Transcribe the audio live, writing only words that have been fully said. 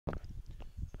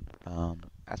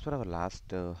As per our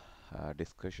last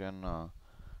discussion,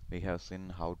 we have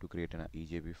seen how to create an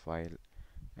EJB file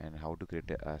and how to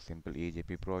create a simple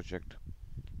EJB project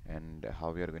and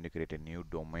how we are going to create a new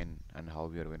domain and how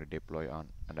we are going to deploy on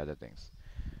and other things.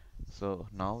 So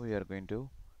now we are going to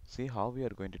see how we are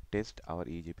going to test our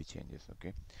EJB changes.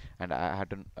 Okay, and I had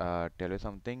to tell you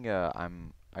something.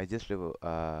 I just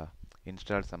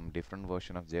installed some different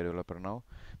version of JDeveloper now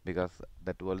because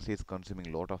that tool is consuming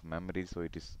a lot of memory, so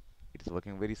it is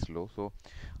working very slow. So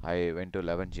I went to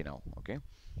 11G now. Okay,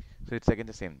 so it's again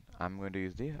the same. I'm going to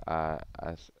use the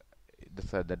as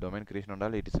the domain creation and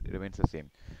all. It remains the same.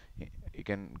 You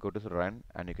can go to the run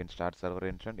and you can start server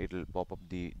instance. It will pop up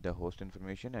the host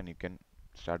information and you can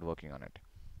start working on it.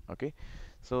 Okay,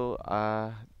 so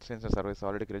since the server is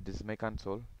already created, this is my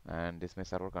console and this is my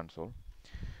server console.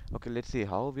 Okay, let's see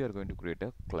how we are going to create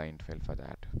a client file for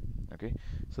that. Okay,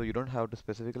 so you don't have to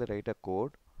specifically write a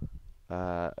code.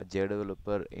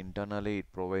 JDeveloper internally it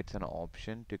provides an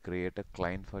option to create a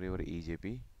client for your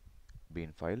EJB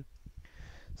bean file.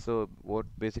 So what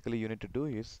basically you need to do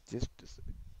is just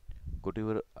go to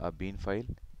your bean file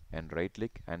and right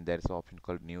click, and there is an option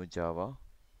called new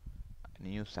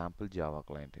sample Java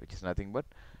client, which is nothing but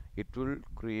it will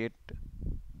create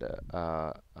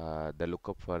the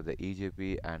lookup for the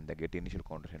EJB and the get initial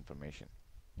contact information.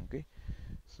 Okay,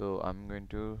 so I'm going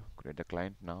to create a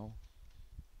client now.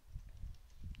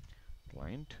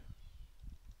 Client.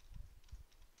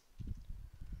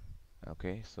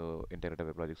 Okay, so integrated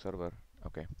weblogic server.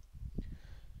 Okay,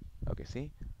 okay,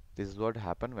 see, this is what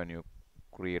happen when you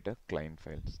create a client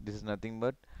file. This is nothing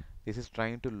but this is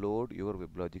trying to load your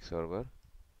weblogic server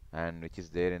and which is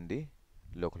there in the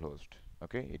localhost.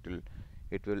 Okay,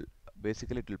 it will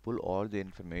basically it will pull all the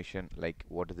information like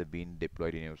what is the being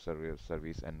deployed in your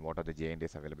service and what are the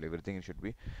JNDs available. Everything should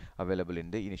be available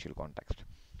in the initial context.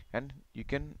 And you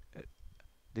can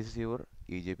this is your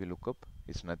EJP lookup.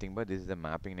 It's nothing but this is the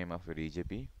mapping name of your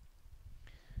EJP.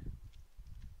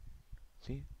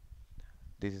 See,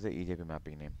 this is the EJP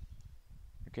mapping name.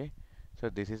 Okay, so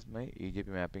this is my EJP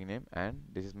mapping name and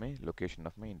this is my location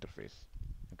of my interface.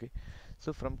 Okay,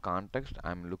 so from context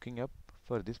I'm looking up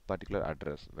for this particular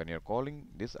address. When you're calling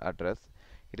this address,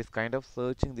 it is kind of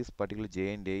searching this particular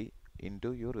JND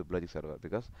into your WebLogic server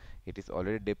because it is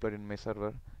already deployed in my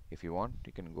server. If you want,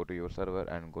 you can go to your server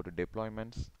and go to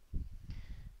deployments,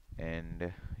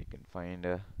 and you can find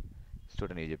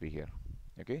student EJP here.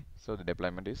 Okay, so the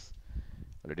deployment is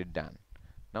already done.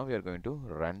 Now we are going to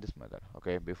run this method.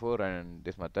 Okay, before run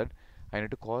this method, I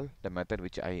need to call the method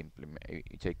which I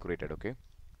created. Okay,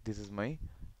 this is my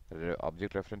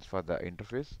object reference for the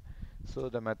interface. So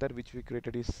the method which we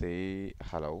created is say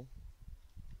hello.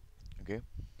 Okay,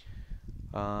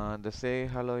 the say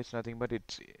hello is nothing but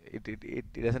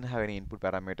it doesn't have any input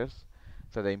parameters.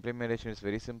 So the implementation is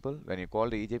very simple. When you call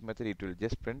the eject method, it will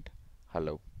just print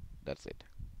hello. That's it.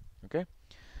 Okay,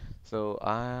 so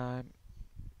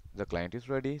the client is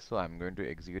ready. So I'm going to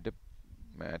execute the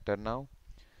method now.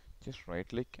 Just right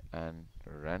click and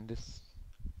run this,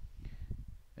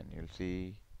 and you'll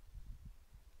see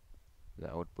the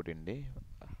output in the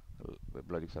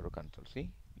WebLogic server console.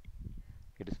 See,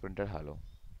 it is printed hello.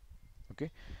 Okay,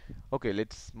 okay,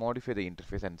 let's modify the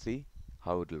interface and see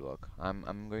how it will work.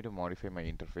 I'm going to modify my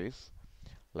interface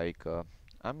like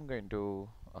I'm going to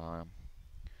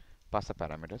pass a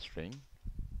parameter string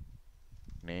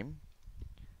name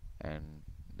and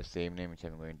the same name which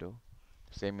I'm going to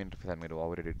same interface I'm going to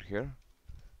override it here,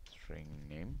 string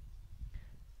name,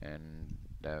 and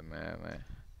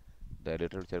the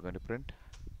editor which are going to print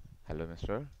hello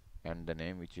Mr. and the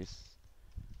name which is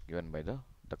given by the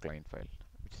client file,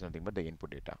 which is nothing but the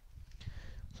input data.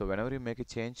 So whenever you make a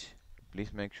change,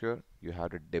 please make sure you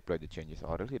have to deploy the changes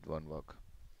or else it won't work.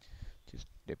 Just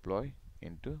deploy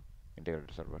into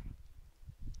integrated server.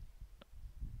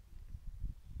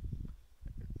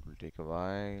 It will take a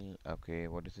while. Okay,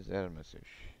 what is this error message?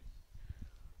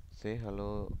 Say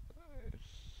hello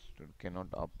cannot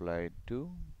apply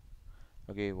to.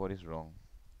 Okay, what is wrong?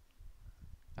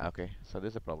 Okay, so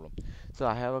this is a problem. So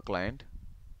I have a client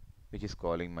which is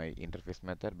calling my interface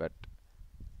method, but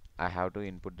I have to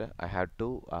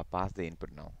pass the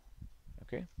input now.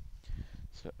 Okay,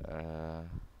 so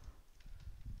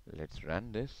let's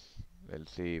run this. We'll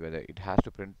see whether it has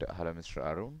to print hello Mr.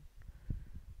 Arun,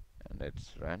 and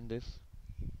let's run this.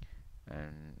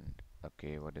 And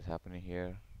okay, what is happening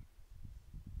here?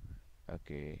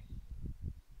 Okay,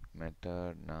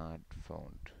 method not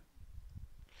found.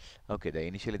 Okay,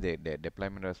 the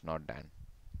deployment was not done.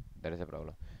 That is a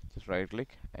problem. Just right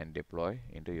click and deploy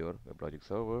into your WebLogic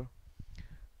server,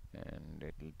 and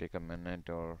it will take a minute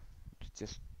or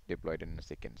just deploy it in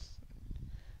seconds.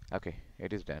 Okay,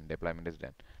 it is done. Deployment is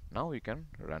done. Now we can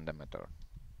run the method.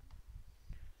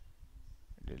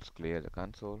 Let's clear the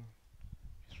console.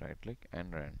 Just right click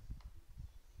and run.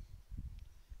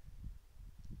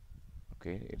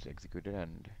 Okay, it's executed,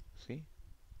 and see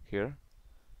here,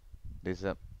 this is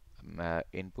a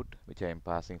input which I am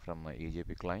passing from my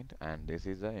EJB client, and this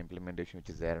is the implementation which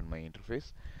is there in my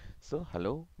interface. So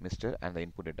hello Mr. and the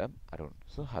input data Arun.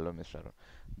 So hello Mr. Arun.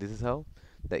 This is how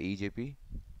the EJB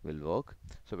will work.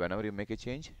 So whenever you make a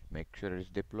change, make sure it is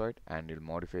deployed, and you'll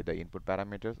modify the input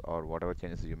parameters or whatever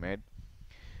changes you made.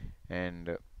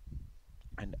 And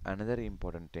another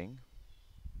important thing,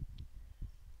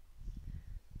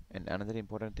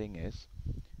 is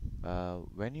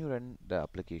when you run the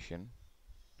application,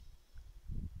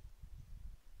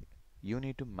 you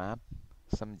need to map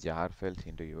some jar files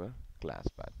into your class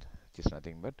path, which is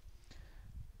nothing but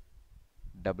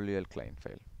WL client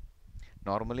file.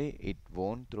 Normally it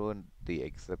won't throw in the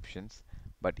exceptions,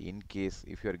 but in case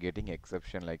if you are getting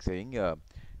exception like saying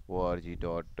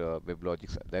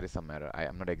org.weblogic, there is some error. I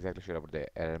am not exactly sure about the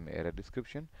error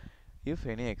description. If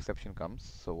any exception comes,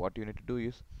 so what you need to do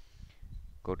is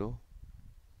go to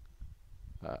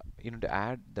you need to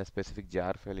add the specific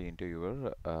jar file into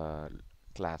your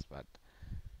class path.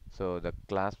 So the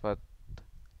class path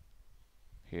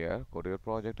here, go to your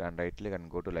project and right click and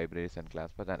go to libraries and class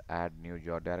path and add new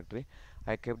jar directory.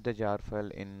 I kept the jar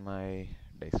file in my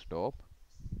desktop.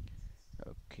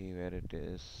 Okay, where it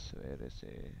is? Where is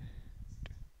it?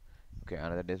 Okay,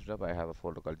 another desktop. I have a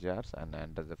folder called jars, and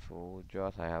under the four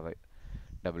jars I have a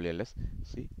WLS.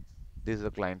 See, this is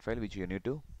a client file which you need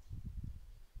to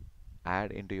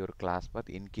add into your class path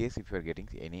in case if you are getting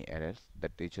any errors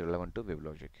that is relevant to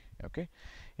WebLogic. Okay,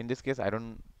 in this case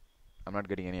I'm not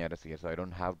getting any errors here, so I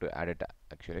don't have to add it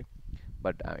actually.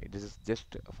 But this is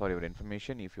just for your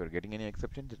information. If you're getting any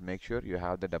exception, just make sure you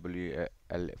have the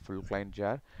WL full client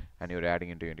jar and you're adding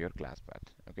into your class path.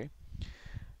 Okay,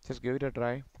 just give it a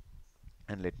try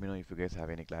and let me know if you guys have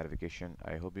any clarification.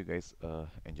 I hope you guys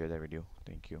enjoy the video.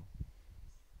 Thank you.